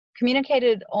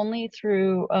communicated only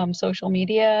through social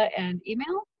media and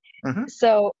email.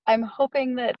 So I'm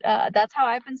hoping that that's how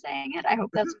I've been saying it. I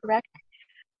hope that's correct.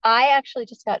 I actually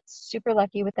just got super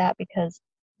lucky with that, because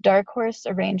Dark Horse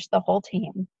arranged the whole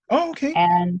team. Oh, okay.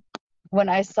 And when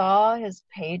I saw his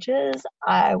pages,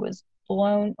 I was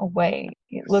blown away.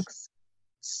 It looks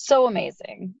so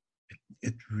amazing.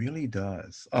 It really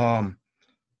does.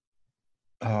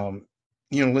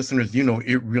 Listeners,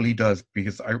 it really does,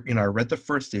 because I read the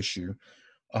first issue,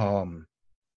 and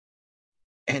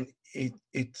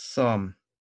it's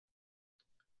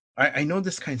I know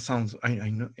this kind of sounds, I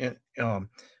know,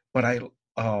 but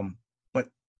but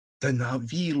the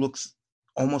Navi looks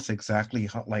almost exactly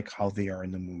how they are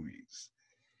in the movies.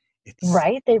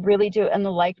 Right, they really do. And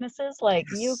the likenesses, like,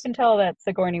 you can tell that's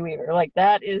Sigourney Weaver. Like,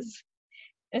 it's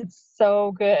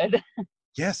so good.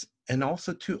 Yes, and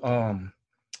also too,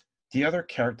 the other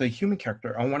character, the human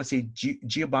character, I want to say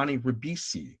Giovanni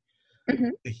Ribisi.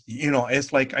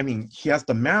 It's like, I mean, he has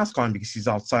the mask on because he's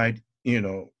outside,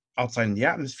 outside in the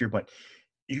atmosphere, but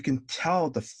you can tell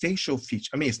the facial feature.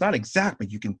 I mean, it's not exact,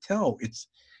 but you can tell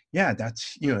Yeah,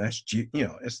 that's that's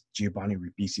Giovanni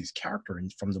Ribisi's character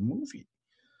from the movie.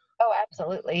 Oh,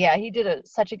 absolutely. Yeah, he did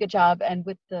such a good job, and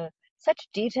with the such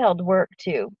detailed work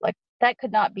too. Like that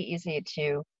could not be easy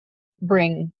to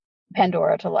bring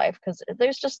Pandora to life because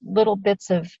there's just little bits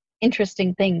of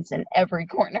interesting things in every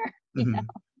corner. Hmm.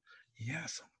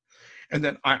 Yes. And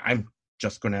then I'm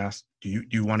just going to ask, do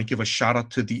you want to give a shout out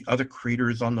to the other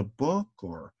creators on the book,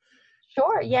 or?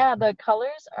 Sure. Yeah, the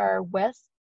colors are Wes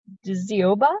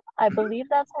Dzioba, I Mhm, believe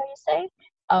that's how you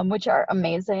say, which are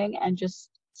amazing and just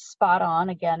spot on.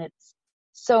 Again, it's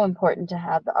so important to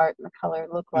have the art and the color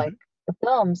look like mhm, the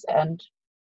films, and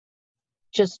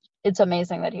just it's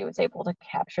amazing that he was able to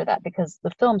capture that because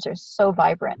the films are so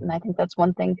vibrant, and I think that's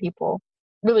one thing people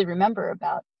really remember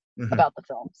mhm, about the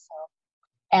films. So,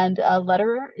 and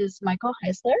letterer is Michael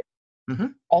Heisler,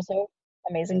 mhm, also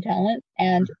amazing talent,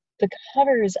 and the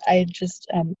covers I just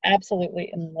absolutely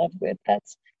in love with.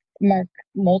 That's Mark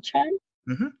Molchan,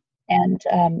 mhm, and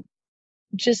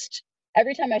just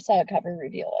every time I saw a cover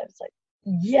reveal, I was like,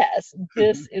 yes,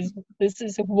 mhm, this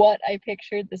is what I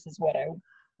pictured. This is what I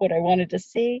wanted to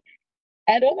see.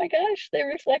 And oh my gosh, they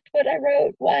reflect what I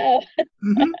wrote. Wow.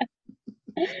 mhm.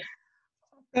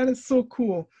 That is so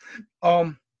cool.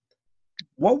 Um,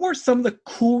 what were some of the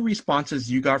cool responses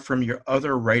you got from your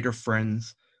other writer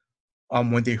friends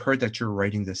when they heard that you're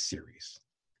writing this series?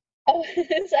 Oh,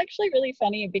 it's actually really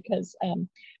funny because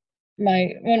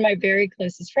my one of my very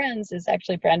closest friends is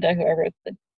actually Brenda, who I wrote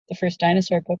the first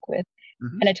dinosaur book with.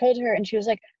 Mhm. And I told her, and she was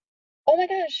like, "Oh my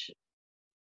gosh,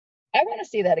 I want to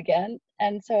see that again."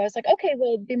 And so I was like, "Okay,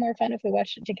 well, it'd be more fun if we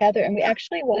watched it together." And we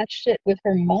actually watched it with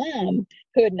her mom,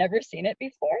 who had never seen it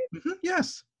before. Mhm,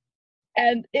 yes.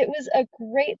 And it was a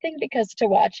great thing because to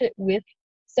watch it with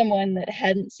someone that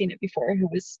hadn't seen it before, who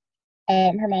was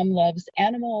her mom loves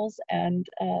animals and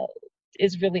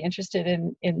is really interested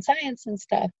in science and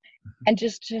stuff, and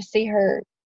just to see her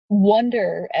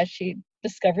wonder as she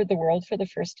discovered the world for the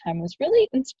first time was really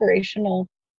inspirational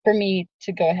for me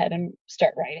to go ahead and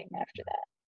start writing after that,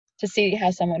 to see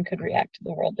how someone could react to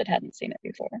the world that hadn't seen it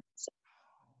before. So,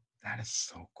 That is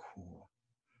so cool.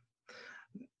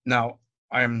 Now,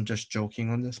 I'm just joking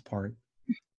on this part.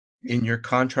 In your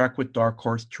contract with Dark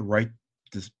Horse to write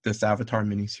this Avatar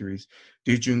miniseries,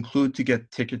 did you include to get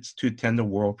tickets to attend the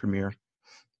world premiere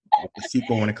of the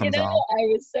sequel when it you comes know, out? I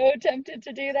was so tempted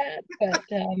to do that, but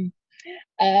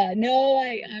no,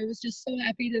 I was just so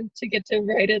happy to get to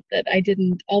write it that I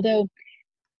didn't. Although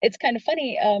it's kind of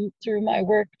funny, through my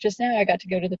work just now, I got to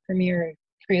go to the premiere of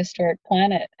Prehistoric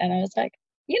Planet, and I was like,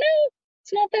 you know,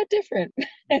 it's not that different.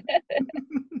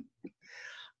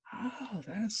 Oh,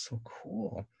 that is so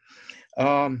cool.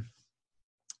 Um,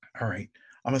 all right.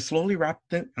 I'm gonna slowly wrap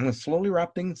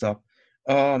things up.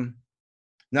 Um,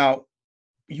 now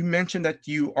you mentioned that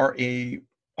you are a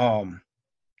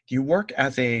do you work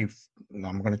as a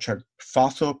I'm gonna check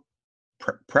fossil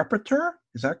preparator?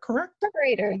 Is that correct?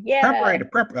 Preparator, yeah.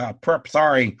 Preparator, prep.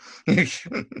 Sorry.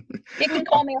 You can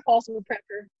call me a fossil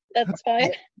prepper. That's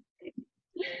fine.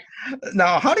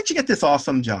 Now, how did you get this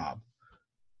awesome job?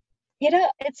 You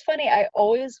know, it's funny. I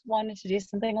always wanted to do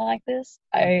something like this.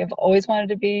 I've always wanted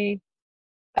to be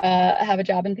have a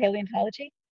job in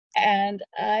paleontology. And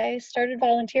I started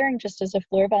volunteering just as a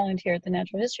floor volunteer at the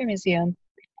Natural History Museum.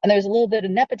 And there was a little bit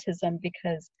of nepotism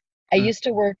because I used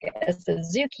to work as a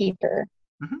zookeeper.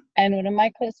 Mhm. And one of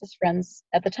my closest friends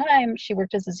at the time, she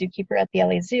worked as a zookeeper at the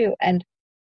LA Zoo. And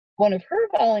one of her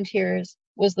volunteers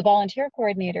was the volunteer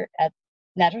coordinator at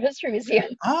Natural History Museum.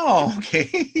 Oh, okay.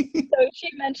 So she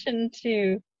mentioned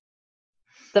to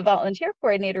the volunteer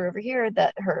coordinator over here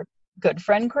that her good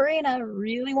friend Corina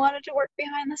really wanted to work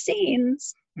behind the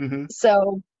scenes. Hmm.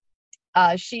 So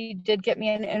she did get me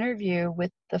an interview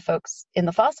with the folks in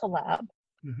the fossil lab.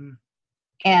 Hmm.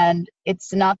 And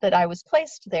it's not that I was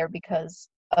placed there because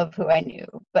of who I knew,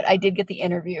 but I did get the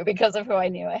interview because of who I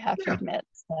knew, I have to Yeah. admit.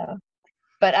 So,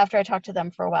 but after I talked to them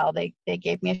for a while, they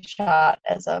gave me a shot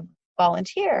as a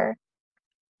volunteer,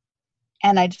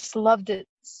 and I just loved it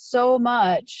so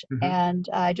much. Hmm. And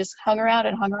I just hung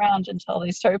around until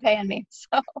they started paying me.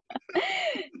 So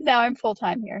now I'm full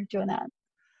time here doing that.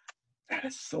 That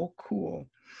is so cool.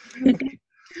 Okay.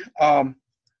 Um,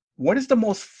 what is the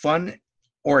most fun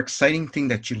or exciting thing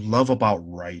that you love about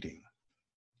writing?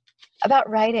 About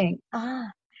writing,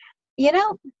 you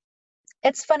know,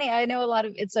 it's funny. I know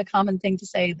it's a common thing to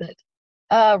say that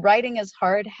writing is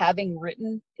hard, having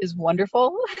written is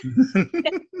wonderful.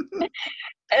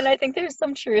 And I think there's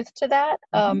some truth to that.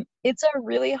 Mhm. It's a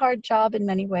really hard job in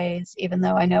many ways, even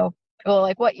though I know people are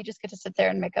like, what, you just get to sit there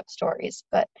and make up stories.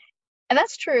 And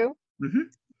that's true. Mhm.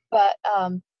 But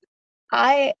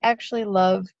I actually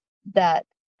love that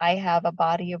I have a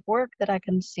body of work that I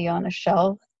can see on a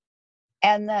shelf,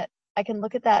 and that I can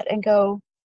look at that and go,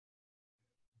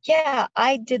 yeah,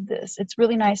 I did this. It's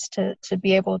really nice to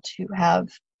be able to have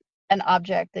an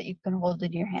object that you can hold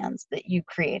in your hands that you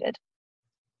created.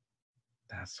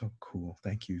 That's so cool.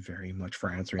 Thank you very much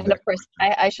for answering And that of course,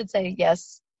 question. I should say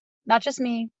yes, not just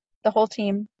me, the whole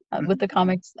team with Mhm. the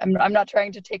comics. I'm not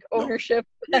trying to take No, ownership.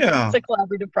 yeah. It's a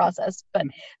collaborative process, but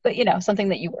something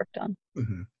that you worked on.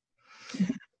 Mhm.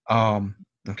 Um,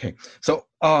 okay. So,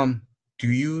 do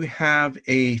you have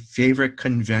a favorite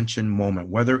convention moment,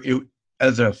 whether it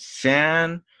as a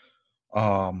fan,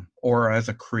 or as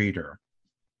a creator?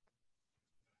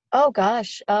 Oh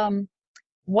gosh,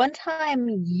 one time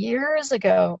years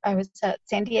ago, I was at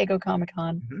San Diego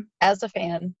Comic-Con Mhm, as a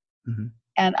fan, mhm.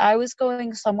 and I was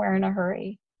going somewhere in a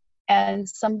hurry, and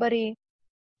somebody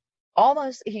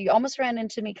he almost ran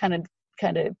into me, kind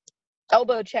of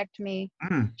elbow checked me,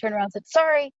 Mm. turned around, said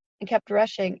sorry, and kept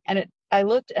rushing. And I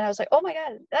looked and I was like, oh my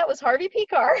god, that was Harvey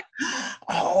Picar.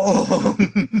 Oh.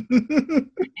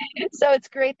 So it's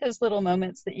great, those little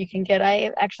moments that you can get.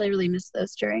 I actually really missed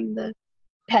those during the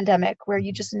pandemic, where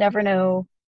you just never know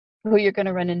who you're going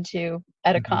to run into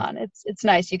at a Mhm. con. It's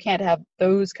nice. You can't have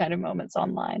those kind of moments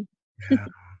online. Yeah.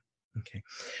 Okay.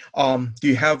 Do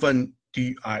you have an do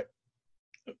you,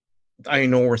 I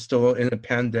know we're still in a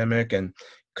pandemic and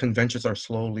conventions are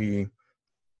slowly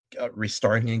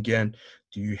restarting again.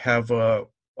 Do you have a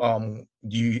do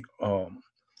you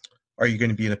are you going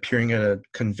to be appearing at a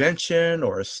convention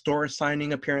or a store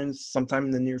signing appearance sometime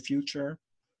in the near future?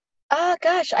 Ah,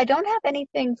 gosh, I don't have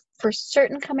anything for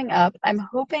certain coming up. I'm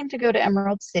hoping to go to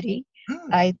Emerald City.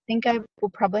 Hmm. I think I will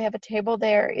probably have a table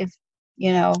there if,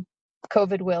 you know,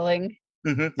 COVID willing.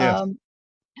 Yes. Um,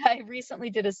 I recently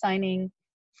did a signing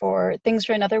for Things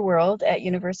for Another World at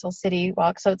Universal City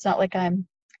Walk, so it's not like I'm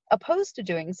opposed to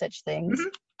doing such things.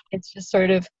 Mhm, It's just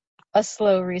sort of a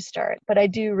slow restart, but I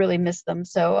do really miss them.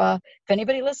 So if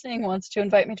anybody listening wants to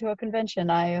invite me to a convention,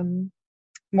 I am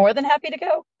more than happy to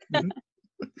go. mhm.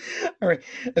 All right.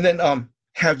 And then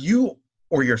have you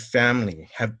or your family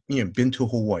have been to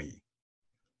Hawaii?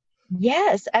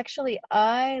 Yes, actually,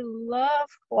 I love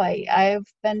Hawaii. I've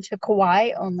been to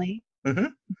Kauai only, Hmm.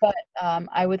 but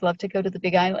I would love to go to the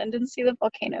Big Island and see the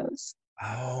volcanoes.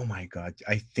 Oh my God.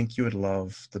 I think you would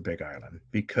love the Big Island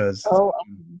because Oh,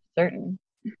 I'm certain.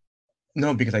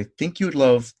 no, because I think you'd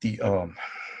love the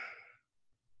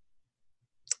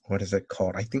what is it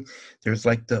called? I think there's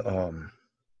like the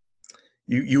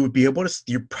you would be able to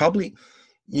you probably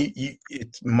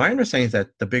it's my understanding is that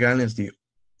the Big Island is the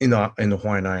in the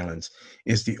Hawaiian Islands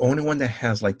is the only one that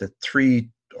has like the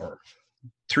or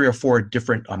three or four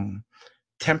different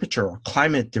temperature or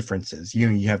climate differences.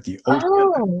 You have the ocean,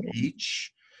 Oh, the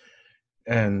beach,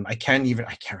 and I can't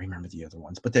remember the other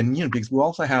ones. But then because we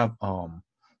also have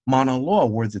Mauna Loa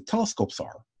where the telescopes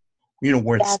are,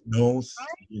 where it that's snows,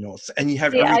 and you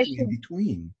have see, everything in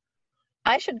between.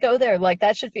 I should go there. Like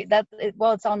that should be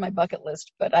well, it's on my bucket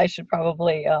list, but I should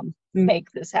probably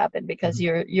make this happen because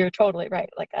Mhm. you're totally right.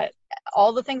 Like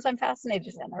all the things I'm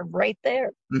fascinated in are right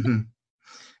there. Mhm.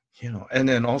 And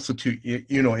then also to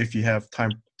if you have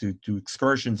time to do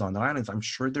excursions on the islands, I'm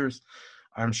sure there's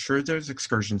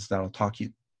excursions that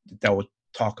will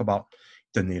talk about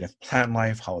the native plant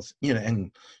life, how it's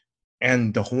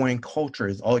and the Hawaiian culture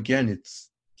is all again it's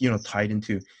tied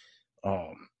into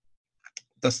um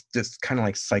this kind of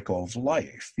like cycle of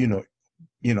life, how we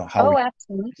Oh, respect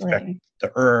absolutely.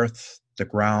 the earth, the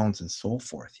grounds, and so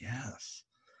forth. Yes.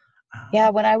 Yeah,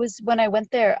 Ah. when I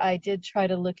went there, I did try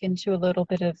to look into a little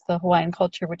bit of the Hawaiian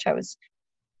culture, which I was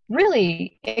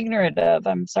really ignorant of,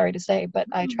 I'm sorry to say, but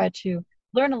I tried to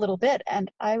learn a little bit, and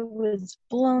I was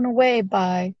blown away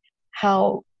by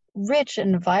how rich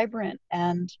and vibrant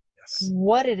and Yes.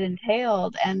 what it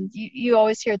entailed. And you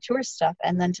always hear tourist stuff,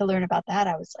 and then to learn about that,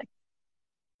 I was like,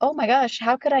 oh my gosh,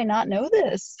 how could I not know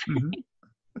this? Mhm.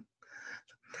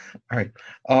 All right.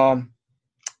 Um,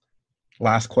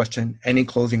 Last question. Any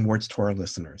closing words to our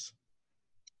listeners?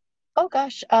 Oh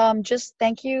gosh, just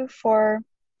thank you for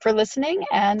listening,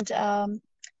 and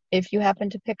if you happen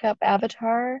to pick up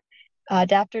Avatar,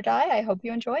 Adapt or Die, I hope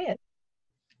you enjoy it.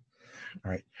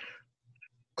 All right.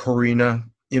 Karina,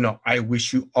 I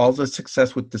wish you all the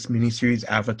success with this miniseries,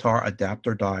 Avatar, Adapt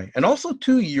or Die. And also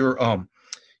too your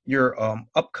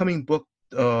upcoming book,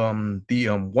 the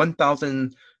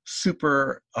 1000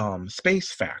 super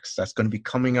space facts that's going to be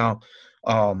coming out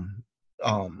um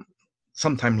um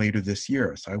sometime later this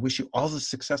year. So I wish you all the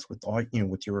success with all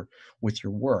with your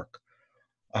work.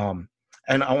 Um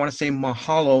and I want to say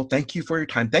mahalo. Thank you for your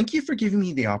time. Thank you for giving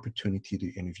me the opportunity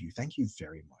to interview. Thank you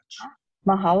very much.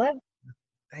 Mahalo.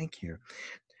 Thank you.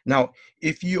 Now,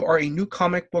 if you are a new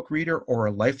comic book reader or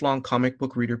a lifelong comic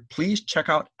book reader, please check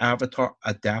out Avatar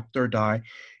Adapt or Die.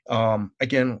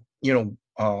 Again,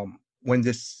 when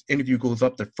this interview goes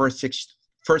up, the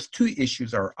first 2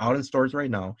 issues are out in stores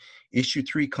right now. Issue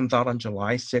 3 comes out on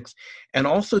July 6th. And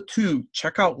also, too,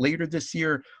 check out later this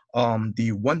year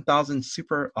the 1000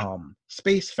 Super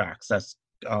Space Facts that's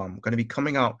going to be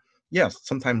coming out,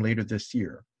 sometime later this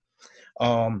year.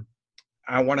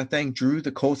 I want to thank Drew,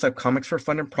 the co-host of Comics for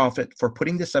Fun and Profit, for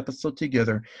putting this episode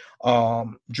together.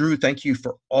 Drew, thank you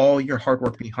for all your hard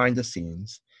work behind the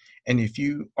scenes. And if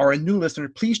you are a new listener,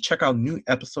 please check out new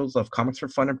episodes of Comics for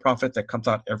Fun and Profit that comes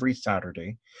out every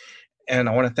Saturday. And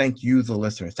I want to thank you, the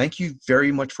listener. Thank you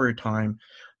very much for your time.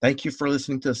 Thank you for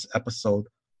listening to this episode.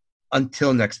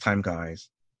 Until next time, guys,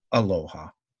 aloha.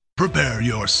 Prepare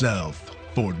yourself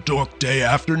for Dork Day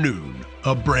Afternoon,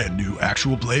 a brand new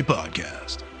actual play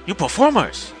podcast. New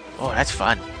performers! Oh, that's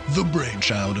fun. The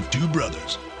brainchild of 2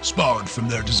 brothers, spawned from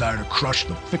their desire to crush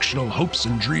the fictional hopes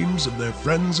and dreams of their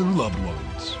friends and loved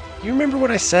ones. You remember what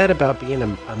I said about being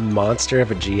a monster of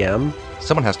a GM?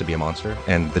 Someone has to be a monster,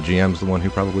 and the GM's the one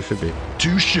who probably should be.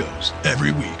 2 shows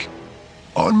every week.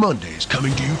 On Mondays,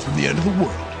 coming to you from the end of the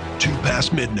world, 2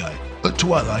 past midnight, a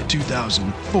Twilight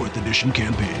 2000 4th edition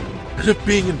campaign. As if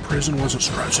being in prison wasn't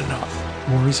stress enough.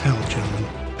 War is hell, gentlemen.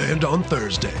 And on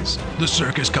Thursdays, the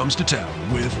circus comes to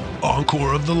town with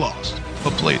Encore of the Lost,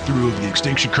 a playthrough of the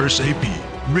Extinction Curse AP,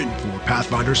 written for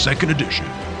Pathfinder 2nd Edition.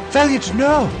 Valiant,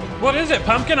 no! What is it,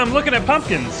 Pumpkin? I'm looking at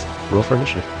pumpkins. Roll for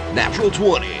initiative. Natural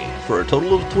 20 for a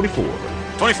total of 24.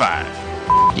 25.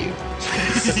 You.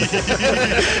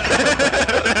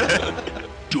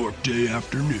 Dork Day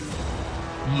Afternoon.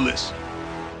 Listen,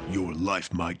 your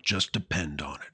life might just depend on it.